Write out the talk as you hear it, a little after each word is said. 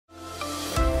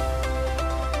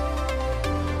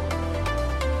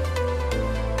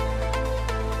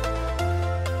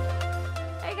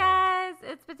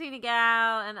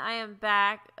and I am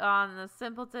back on the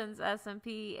Simpletons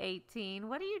SMP 18.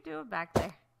 What are you doing back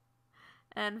there?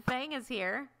 And Fang is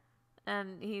here,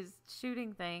 and he's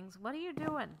shooting things. What are you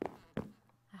doing?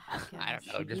 I don't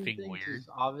know, just being weird. Is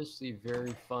obviously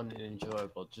very fun and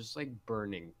enjoyable, just like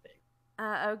burning things.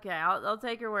 Okay, I'll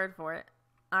take your word for it.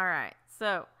 All right,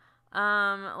 so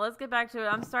let's get back to it.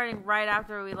 I'm starting right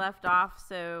after we left off,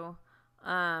 so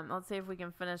let's see if we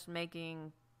can finish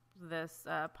making this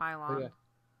pylon. Okay.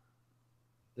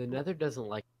 The Nether doesn't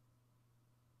like.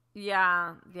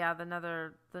 Yeah, the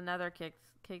Nether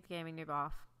kicked Gaming Noob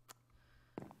off.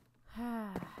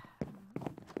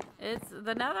 It's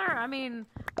the Nether. I mean,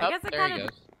 I guess it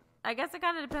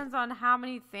kind of depends on how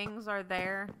many things are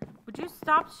there. Would you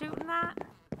stop shooting that?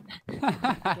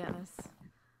 Goodness.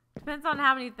 Depends on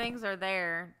how many things are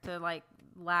there to like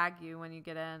lag you when you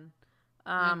get in.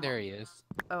 And there he is.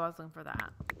 Oh, I was looking for that.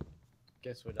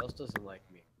 Guess what else doesn't like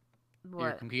me? What?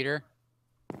 Your computer?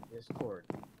 Discord.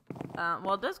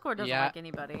 Well, Discord doesn't like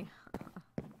anybody.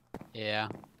 Yeah.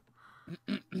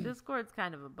 Discord's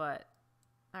kind of a butt.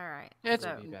 All right. It's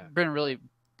been really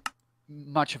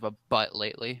much of a butt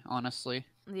lately, honestly.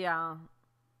 Yeah.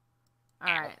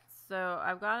 All right. So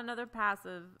I've got another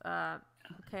passive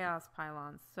chaos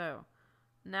pylon. So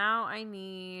now I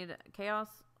need chaos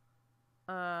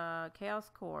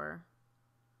core,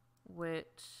 which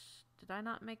did I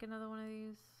not make another one of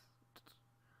these?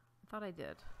 I thought I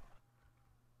did.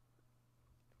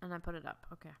 And I put it up.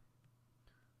 Okay.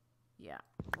 Yeah.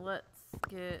 Let's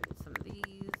get some of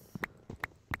these.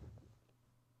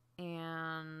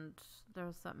 And there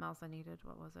was something else I needed.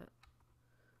 What was it?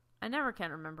 I never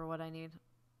can remember what I need.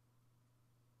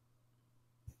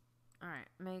 Alright,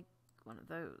 make one of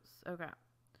those. Okay.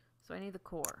 So I need the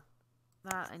core.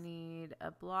 That I need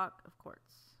a block of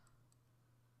quartz.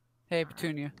 Hey,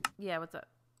 Petunia. Yeah, what's up?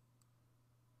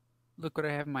 Look what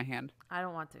I have in my hand. I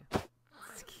don't want to.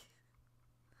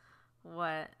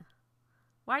 What?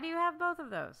 Why do you have both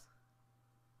of those?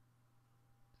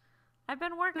 I've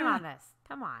been working on this.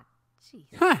 Come on. Jeez.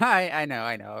 I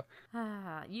know.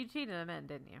 You cheated him in,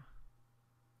 didn't you?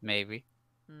 Maybe.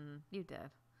 You did.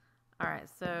 Alright,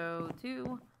 so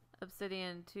 2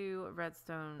 obsidian, 2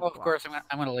 redstone. Well, of course,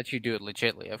 I'm gonna let you do it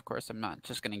legitly. Of course, I'm not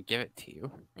just gonna give it to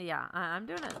you. Yeah, I'm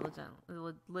doing it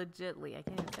legitly. I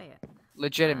can't even say it.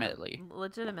 Legitimately.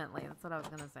 Legitimately. That's what I was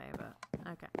gonna say, but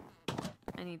okay.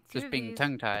 I need 2 just of being these.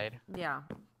 tongue-tied. Yeah.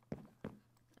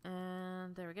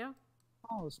 And there we go.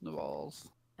 Oh, snowballs.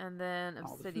 And then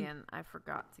obsidian. I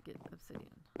forgot to get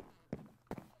obsidian.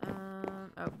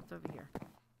 Oh, it's over here.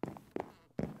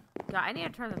 Yeah, I need to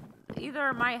turn the...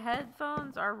 Either my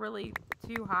headphones are really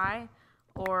too high,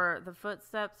 or the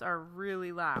footsteps are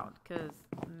really loud. Because,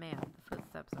 man, the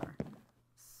footsteps are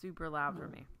super loud for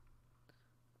me.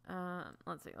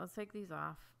 Let's see. Let's take these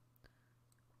off.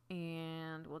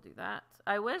 And we'll do that.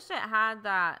 I wish it had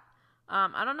that...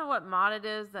 I don't know what mod it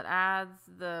is that adds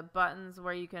the buttons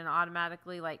where you can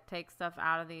automatically like take stuff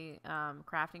out of the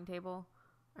crafting table.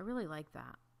 I really like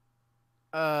that.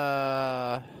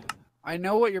 I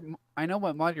know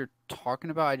what mod you're talking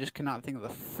about. I just cannot think of the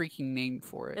freaking name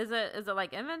for it. Is it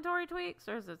like inventory tweaks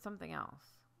or is it something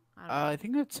else? I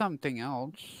think it's something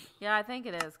else. Yeah, I think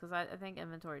it is because I think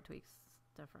inventory tweaks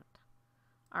is different.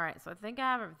 All right, so I think I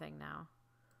have everything now.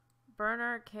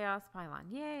 Burner, chaos, pylon.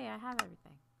 Yay, I have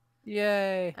everything.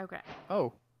 Yay. Okay.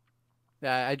 Oh.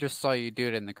 Yeah, I just saw you do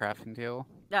it in the crafting table.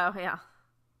 Oh, yeah.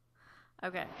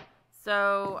 Okay.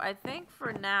 So, I think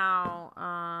for now,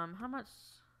 how much...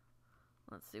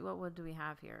 Let's see, what wood do we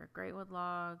have here? Great wood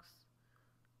logs.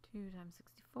 2 times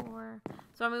 64.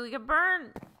 So, I mean, we can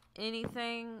burn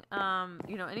anything,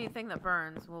 you know, anything that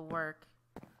burns will work.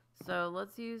 So,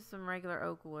 let's use some regular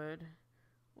oak wood.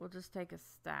 We'll just take a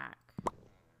stack.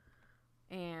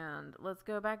 And let's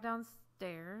go back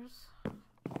downstairs.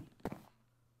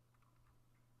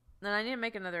 Then I need to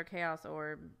make another chaos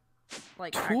orb.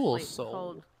 Like Tool actually soul.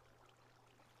 Cold.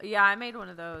 Yeah, I made one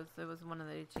of those. It was one of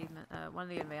the one of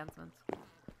the advancements.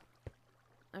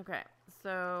 Okay,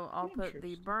 so I'll put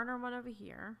the burner one over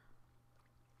here.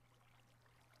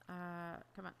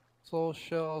 Come on. Soul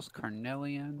shells,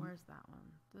 carnelian. Where's that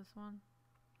one? This one?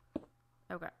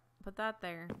 Okay, put that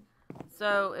there.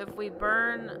 So if we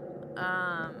burn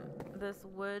this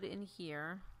wood in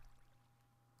here,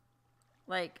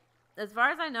 like as far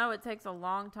as I know, it takes a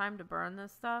long time to burn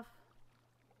this stuff.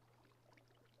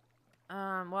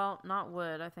 Well, not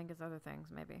wood. I think it's other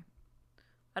things maybe.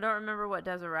 I don't remember what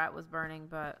desert rat was burning,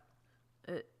 but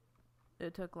it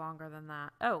took longer than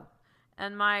that. Oh,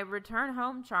 and my return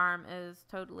home charm is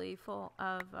totally full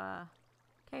of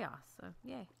chaos. So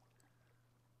yay.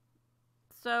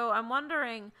 So I'm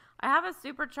wondering, I have a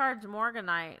supercharged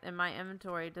Morganite in my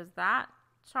inventory. Does that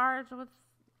charge with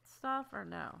stuff or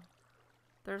no?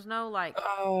 There's no like.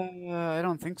 I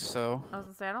don't think so. I was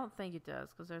gonna say I don't think it does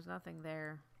because there's nothing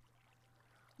there.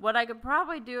 What I could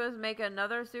probably do is make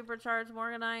another supercharged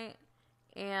Morganite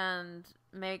and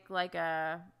make like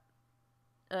a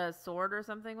sword or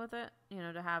something with it. You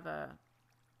know, to have a.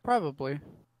 Probably. I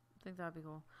think that'd be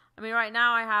cool. I mean, right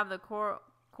now I have the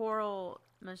coral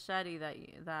machete that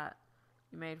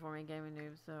you made for me, Gaming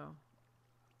Noob. So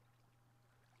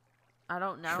I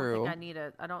don't know. True.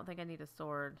 I don't think I need a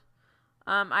sword.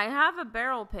 I have a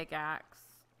barrel pickaxe.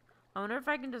 I wonder if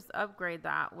I can just upgrade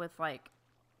that with like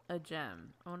a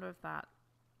gem. I wonder if that.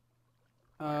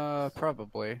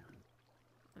 Probably.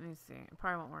 Let me see. It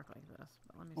probably won't work like this.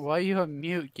 But let me see. Why you have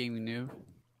mute, Gaming Noob?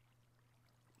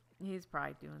 He's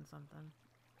probably doing something.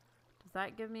 Does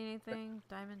that give me anything?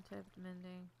 Diamond tipped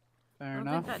mending. Fair I don't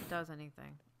enough. think that does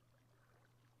anything.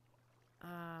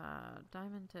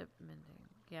 Diamond tipped mending.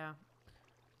 Yeah.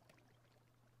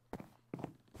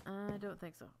 I don't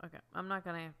think so. Okay. I'm not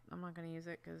gonna use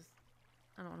it because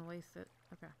I don't want to waste it.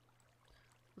 Okay.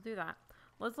 We'll do that.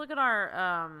 Let's look at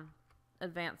our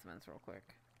advancements real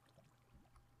quick.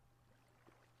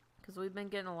 Because we've been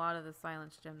getting a lot of the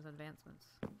silence gems advancements.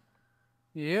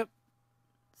 Yep.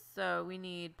 So we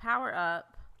need power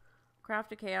up,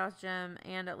 craft a chaos gem,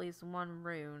 and at least one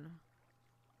rune.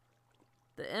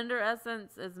 The Ender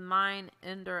Essence is mine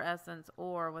Ender Essence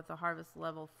ore with a harvest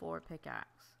level 4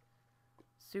 pickaxe.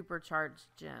 Supercharged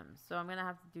gem. So I'm going to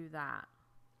have to do that.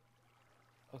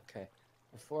 Okay.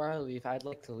 Before I leave, I'd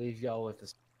like to leave y'all with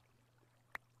this.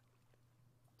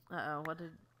 Uh-oh, what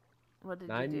did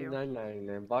you do?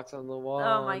 99 bucks on the wall.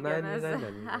 Oh my goodness.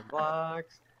 99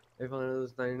 bucks. If one of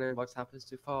those 99 bucks happens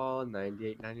to fall,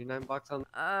 98.99 bucks on.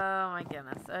 Oh my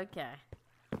goodness. Okay.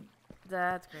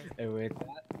 That's great. And with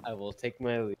that, I will take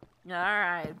my leave.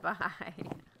 Alright, bye.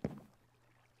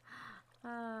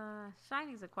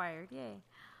 Shiny's acquired. Yay.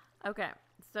 Okay,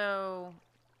 so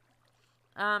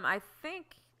I think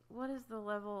what is the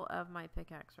level of my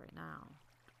pickaxe right now?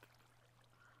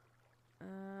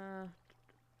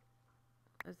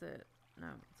 Is it no,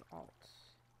 it's alt.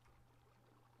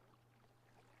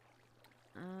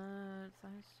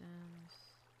 Size gems.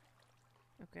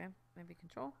 Okay, maybe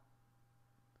control.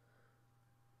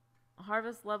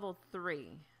 Harvest level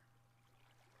 3.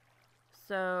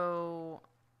 So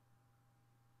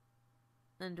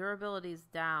and durability's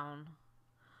down.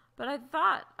 But I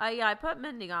thought I put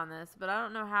mending on this, but I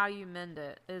don't know how you mend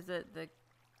it. Is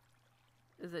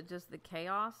it just the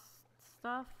chaos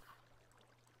stuff?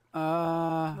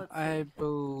 I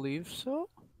believe so.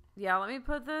 Yeah, let me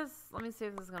put this. Let me see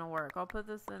if this is gonna work. I'll put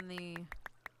this in the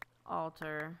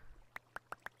altar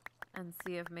and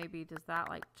see if maybe does that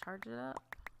like charge it up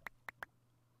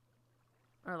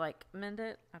or like mend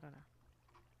it. I don't know.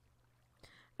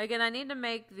 Again, I need to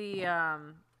make the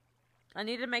I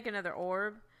need to make another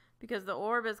orb because the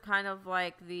orb is kind of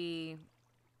like the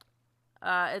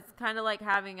it's kind of like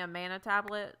having a mana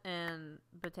tablet in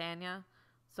Botania.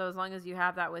 So as long as you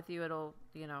have that with you, it'll,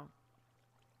 you know,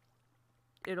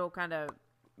 it'll kind of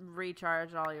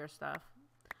recharge all your stuff.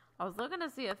 I was looking to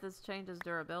see if this changes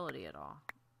durability at all.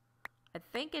 I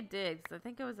think it did, because I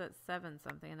think it was at 7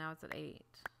 something, and now it's at 8.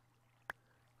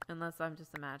 Unless I'm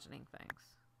just imagining things.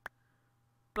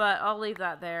 But I'll leave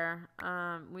that there.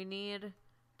 We need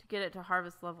to get it to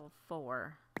harvest level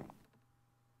 4.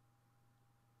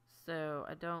 So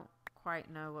I don't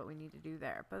quite know what we need to do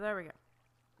there. But there we go.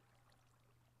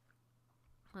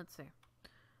 Let's see.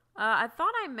 I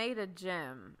thought I made a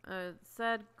gem. It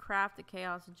said craft a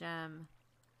chaos gem.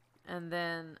 And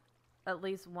then at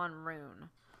least one rune.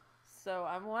 So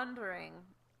I'm wondering.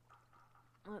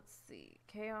 Let's see.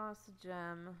 Chaos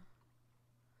gem.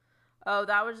 Oh,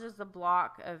 that was just a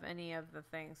block of any of the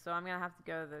things. So I'm going to have to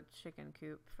go to the chicken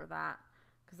coop for that.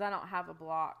 Because I don't have a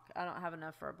block. I don't have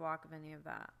enough for a block of any of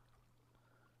that.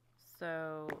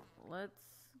 So let's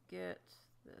get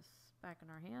this back in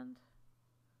our hand.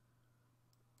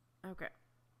 Okay.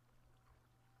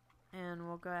 And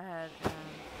we'll go ahead and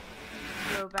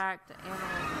go back to animals.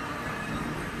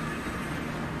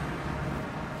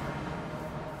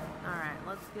 Alright,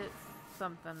 let's get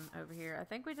something over here. I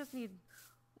think we just need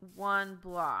one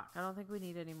block. I don't think we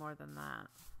need any more than that.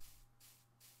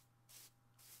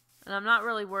 And I'm not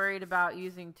really worried about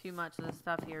using too much of this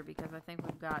stuff here because I think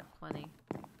we've got plenty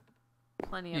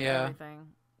of everything.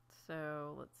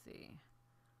 So let's see.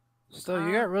 So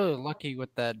you got really lucky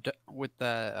with that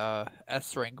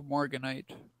S rank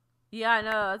Morganite. Yeah, I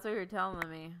know. That's what you were telling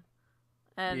me.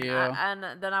 And Yeah.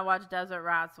 and then I watched Desert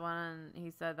Rats one, and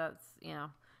he said that's, you know,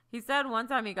 He said one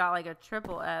time he got like a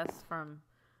triple S from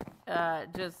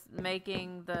just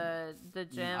making the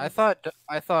gems. I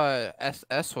thought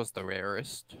SS was the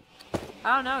rarest.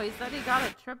 I don't know. He said he got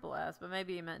a triple S, but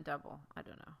maybe he meant double. I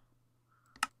don't know.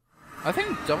 I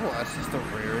think double S is the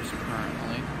rarest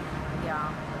currently.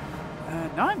 Yeah.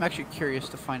 Now I'm actually curious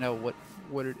to find out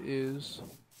what it is.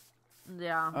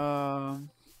 Yeah.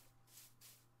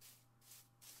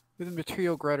 With the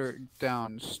material grinder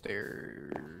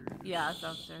downstairs. Yeah, it's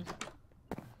downstairs.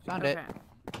 Found it.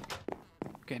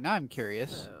 Okay, now I'm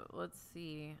curious. So, let's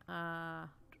see. I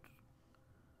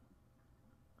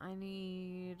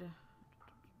need...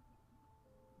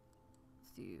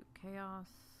 Let's do chaos.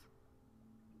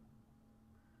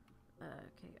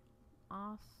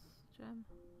 Chaos gem.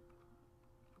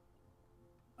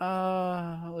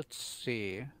 Let's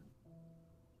see.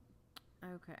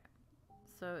 Okay.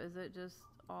 So is it just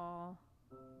all...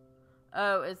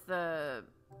 Oh, it's the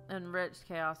enriched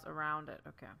chaos around it.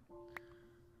 Okay.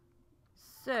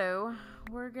 So,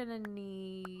 we're gonna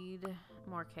need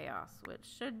more chaos, which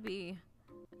should be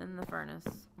in the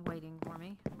furnace waiting for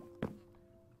me.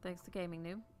 Thanks to Gaming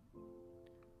Noob.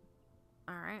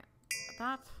 Alright.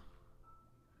 That.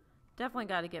 Definitely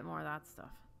got to get more of that stuff.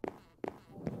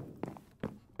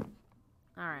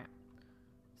 Alright.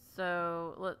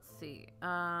 So, let's see.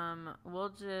 We'll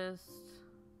just...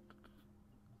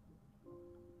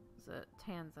 Is it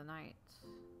Tanzanite?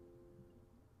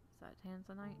 Is that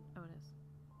Tanzanite? Oh, it is.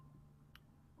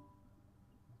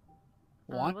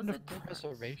 Wand what's of the difference?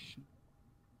 preservation.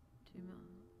 2 million.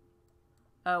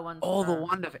 Oh, one Oh, the star.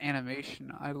 wand of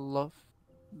animation. I love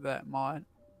that mod.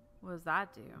 What does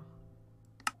that do?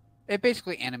 It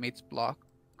basically animates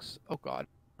blocks. Oh god.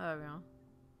 Oh, yeah.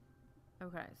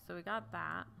 Okay, so we got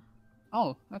that.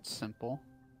 Oh, that's simple.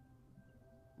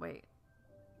 Wait.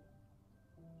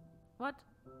 What?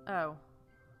 Oh.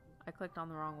 I clicked on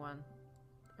the wrong one.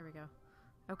 There we go.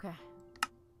 Okay.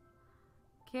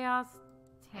 Chaos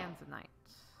Tanzanite.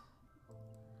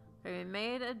 Okay, we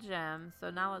made a gem,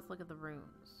 so now let's look at the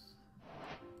runes.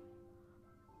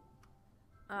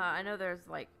 I know there's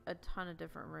like a ton of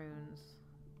different runes.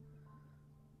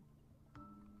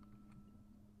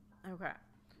 Okay.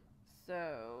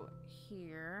 So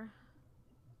here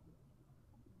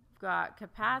we've got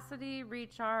capacity,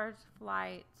 recharge,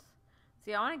 flight.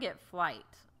 See, I want to get flight.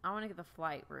 I want to get the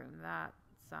flight rune. That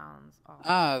sounds awesome.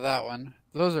 Ah, that one.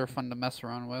 Those are fun to mess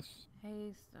around with.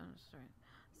 Haste and strength.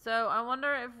 So I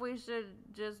wonder if we should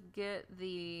just get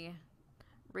the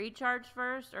recharge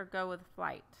first or go with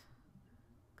flight.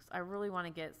 Because I really want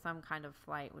to get some kind of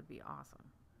flight. Would be awesome.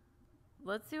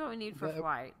 Let's see what we need for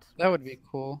flight. That would be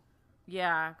cool.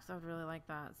 Yeah, because I would really like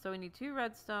that. So we need 2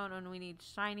 redstone and we need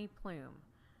shiny plume.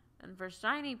 And for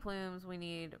shiny plumes, we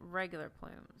need regular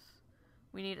plumes.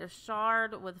 We need a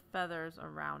shard with feathers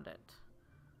around it.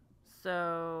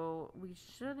 So we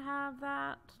should have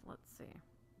that. Let's see.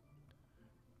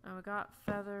 Oh, we got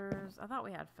feathers. I thought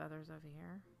we had feathers over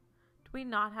here. Do we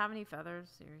not have any feathers?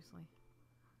 Seriously.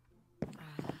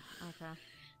 Okay.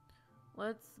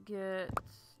 Let's get...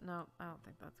 No, I don't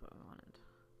think that's what we wanted.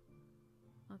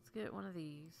 Let's get one of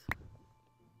these.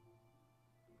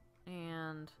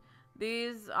 And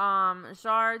these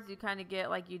shards you kind of get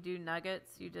like you do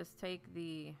nuggets. You just take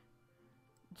the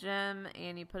gem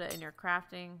and you put it in your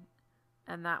crafting.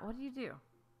 And that... What do you do?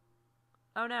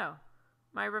 Oh no.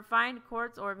 My refined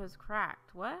quartz orb has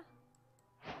cracked. What?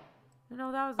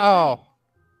 No, that was a Oh.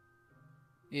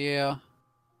 thing. Yeah.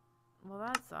 Well,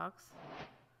 that sucks.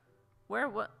 Where,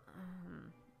 what?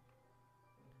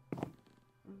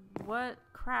 What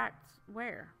cracked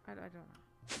where? I don't know.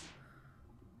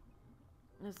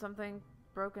 Is something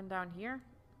broken down here?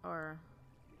 Or...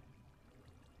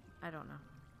 I don't know.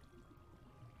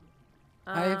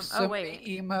 I have so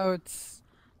many emotes.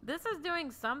 This is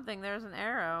doing something. There's an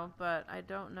arrow, but I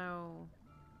don't know.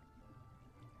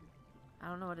 I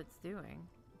don't know what it's doing.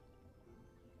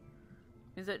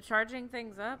 Is it charging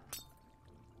things up?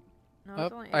 No,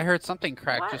 it's Oh, only... I heard something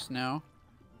crack What? just now.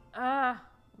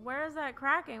 Where is that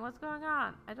cracking? What's going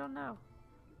on? I don't know.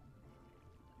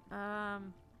 I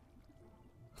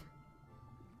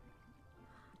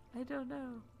don't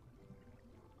know.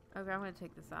 Okay, I'm gonna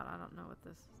take this out. I don't know what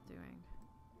this is doing.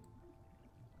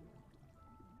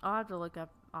 I'll have to look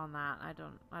up on that. I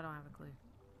don't have a clue.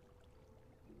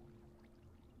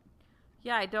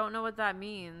 Yeah, I don't know what that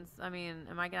means. I mean,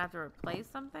 am I gonna have to replace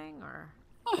something or?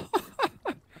 I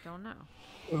don't know.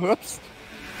 Whoops.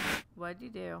 What'd you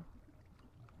do?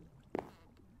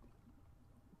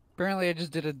 Apparently I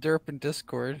just did a derp in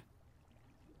Discord.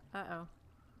 Uh-oh.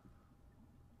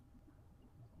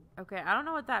 Okay, I don't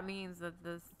know what that means that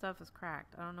this stuff is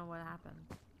cracked. I don't know what happened.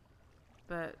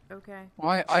 but okay.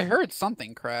 Well, I heard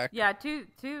something crack. Yeah,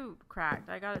 two cracked.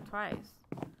 I got it twice.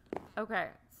 Okay,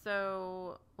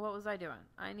 so what was I doing?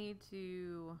 I need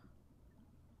to...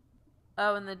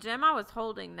 Oh, and the gem I was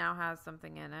holding now has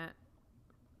something in it.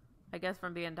 I guess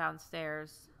from being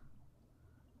downstairs.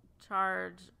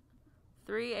 Charge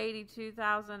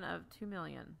 382,000 of 2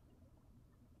 million.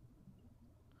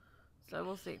 So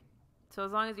we'll see. So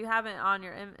as long as you have it on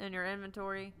your in your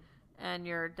inventory and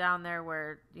you're down there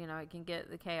where, you know, it can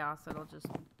get the chaos, it'll just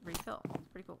refill. It's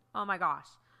pretty cool. Oh my gosh.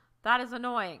 That is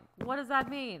annoying. What does that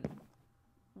mean?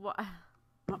 What?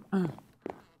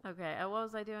 Okay, what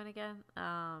was I doing again?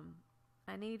 I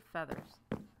need feathers.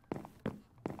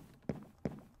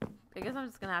 I guess I'm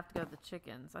just gonna have to go to the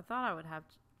chickens. I thought I would have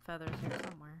feathers here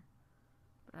somewhere,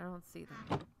 but I don't see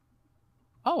them.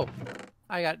 Oh,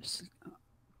 I got.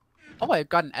 Oh, I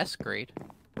got an S grade.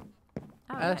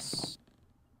 Oh, S.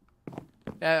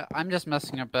 Yeah, I'm just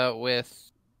messing about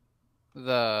with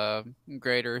the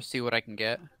grader, see what I can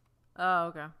get. Oh,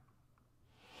 okay.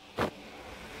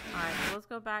 Alright, so let's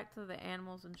go back to the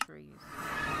animals and trees.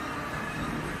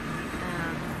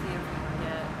 And see if we can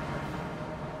get...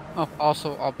 Oh,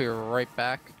 also, I'll be right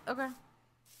back. Okay.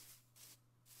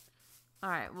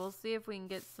 Alright, we'll see if we can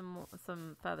get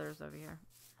some feathers over here.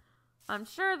 I'm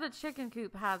sure the chicken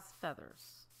coop has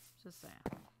feathers. Just saying.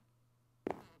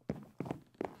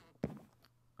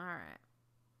 Alright.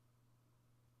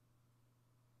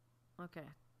 Okay.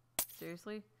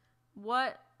 Seriously?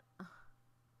 What?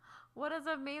 What does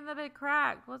it mean that it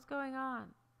cracked? What's going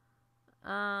on?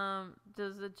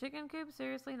 Does the chicken coop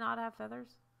seriously not have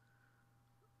feathers?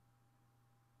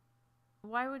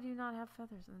 Why would you not have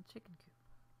feathers in the chicken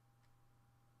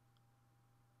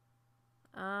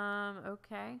coop?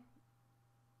 Okay.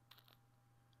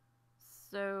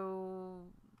 So,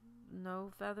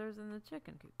 no feathers in the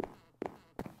chicken coop.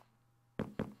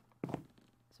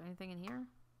 Is there anything in here?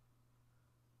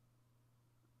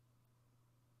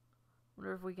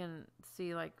 Wonder if we can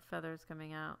see like feathers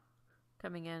coming in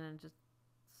and just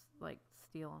like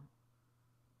steal them.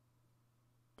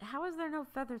 How is there no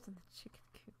feathers in the chicken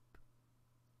coop?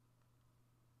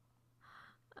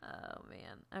 Oh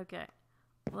man. Okay.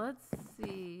 Let's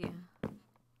see.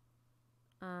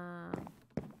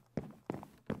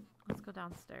 Let's go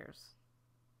downstairs.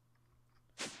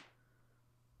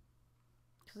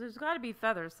 Because there's got to be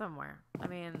feathers somewhere. I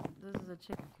mean, this is a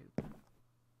chicken coop.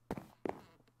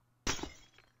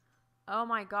 Oh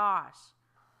my gosh.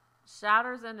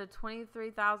 Shatters into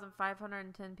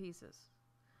 23,510 pieces.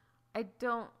 I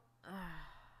don't...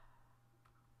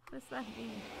 what does that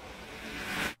mean?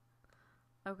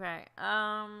 Okay.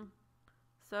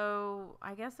 So,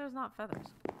 I guess there's not feathers.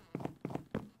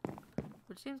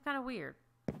 Which seems kind of weird.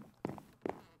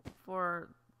 For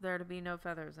there to be no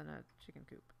feathers in a chicken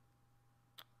coop.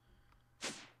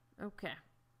 Okay.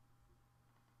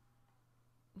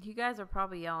 You guys are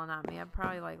probably yelling at me. I'm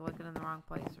probably like looking in the wrong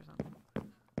place or something.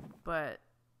 But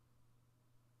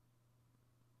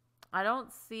I don't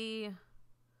see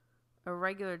a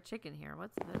regular chicken here.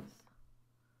 What's this?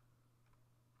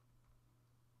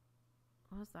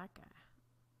 What is that guy?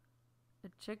 A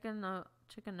chicken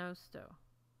nosto.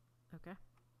 Okay.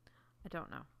 I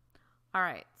don't know. All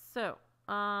right. So,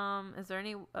 is there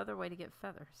any other way to get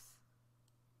feathers?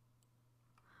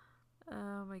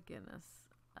 Oh my goodness.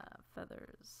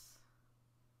 Feathers.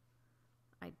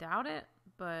 I doubt it,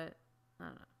 but I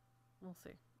don't know. We'll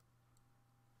see.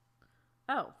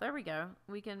 Oh, there we go.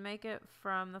 We can make it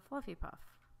from the fluffy puff.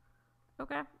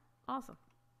 Okay, awesome.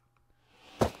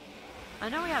 I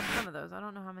know we have some of those. I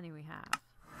don't know how many we have.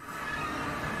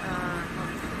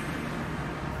 Let's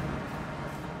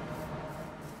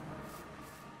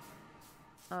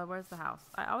see. Where's the house?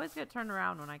 I always get turned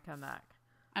around when I come back.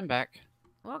 I'm back.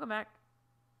 Welcome back.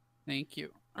 Thank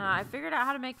you. I figured out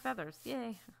how to make feathers.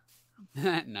 Yay.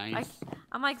 Nice.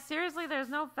 I'm like, seriously, there's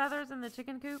no feathers in the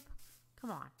chicken coop?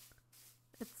 Come on.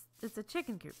 It's a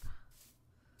chicken coop.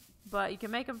 But you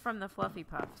can make them from the fluffy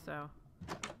puff, so.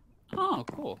 Oh,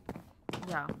 cool.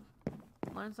 Yeah.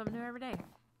 Learn something new every day.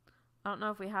 I don't know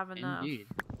if we have enough. Indeed.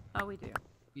 Oh, we do.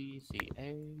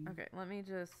 ECA. Okay, let me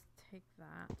just take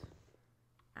that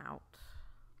out.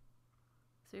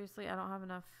 Seriously, I don't have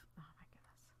enough. Oh, my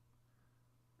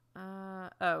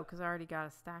goodness. Oh, because I already got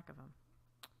a stack of them.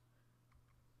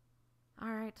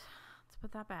 Alright, let's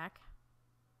put that back.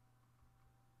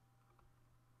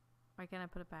 Why can't I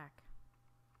put it back?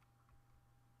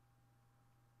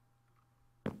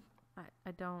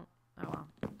 I don't... Oh, well.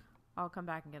 I'll come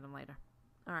back and get them later.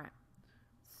 Alright.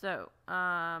 So,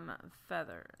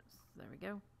 feathers. There we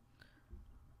go.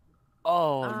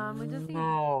 Oh, we just need...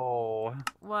 no.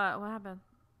 What happened?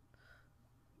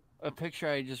 a picture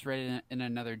I just read in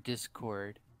another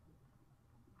Discord.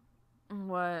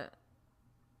 What?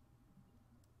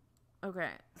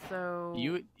 Okay, so...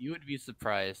 You would be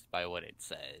surprised by what it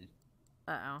said.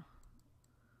 Uh-oh.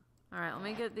 Alright, let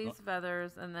me get these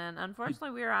feathers, and then,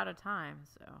 unfortunately, we are out of time,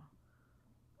 so...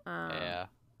 Yeah.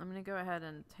 I'm gonna go ahead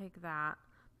and take that.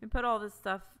 Let me put all this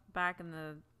stuff back in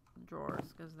the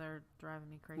drawers, because they're driving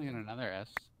me crazy. Look at another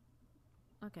S.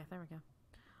 Okay, there we go.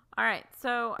 Alright,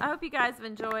 so I hope you guys have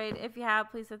enjoyed. If you have,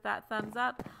 please hit that thumbs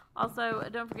up. Also,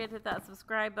 don't forget to hit that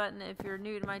subscribe button if you're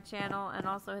new to my channel, and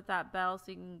also hit that bell so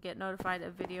you can get notified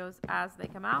of videos as they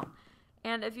come out.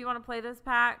 And if you want to play this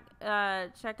pack,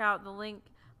 check out the link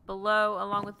below,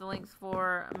 along with the links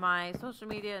for my social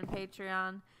media and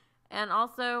Patreon. And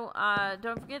also,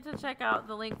 don't forget to check out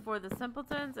the link for the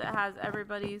Simpletons. It has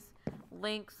everybody's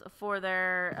links for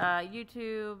their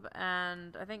YouTube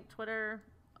and I think Twitter,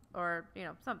 or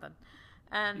something.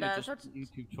 And Yeah, just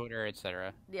YouTube, Twitter,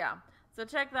 etc. Yeah, so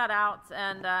check that out.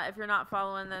 And if you're not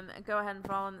following them, go ahead and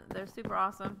follow them. They're super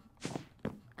awesome.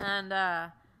 And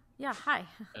yeah, hi.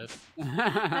 Didn't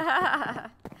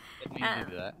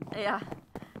do that. Yeah,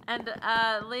 and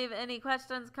leave any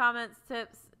questions, comments,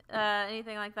 tips,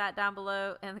 anything like that down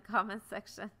below in the comments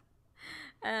section.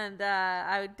 And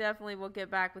I definitely will get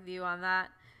back with you on that.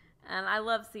 And I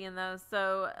love seeing those,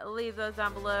 so leave those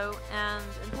down below. And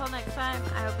until next time,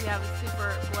 I hope you have a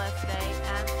super blessed day,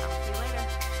 and I'll see you later.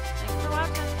 Thanks for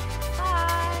watching.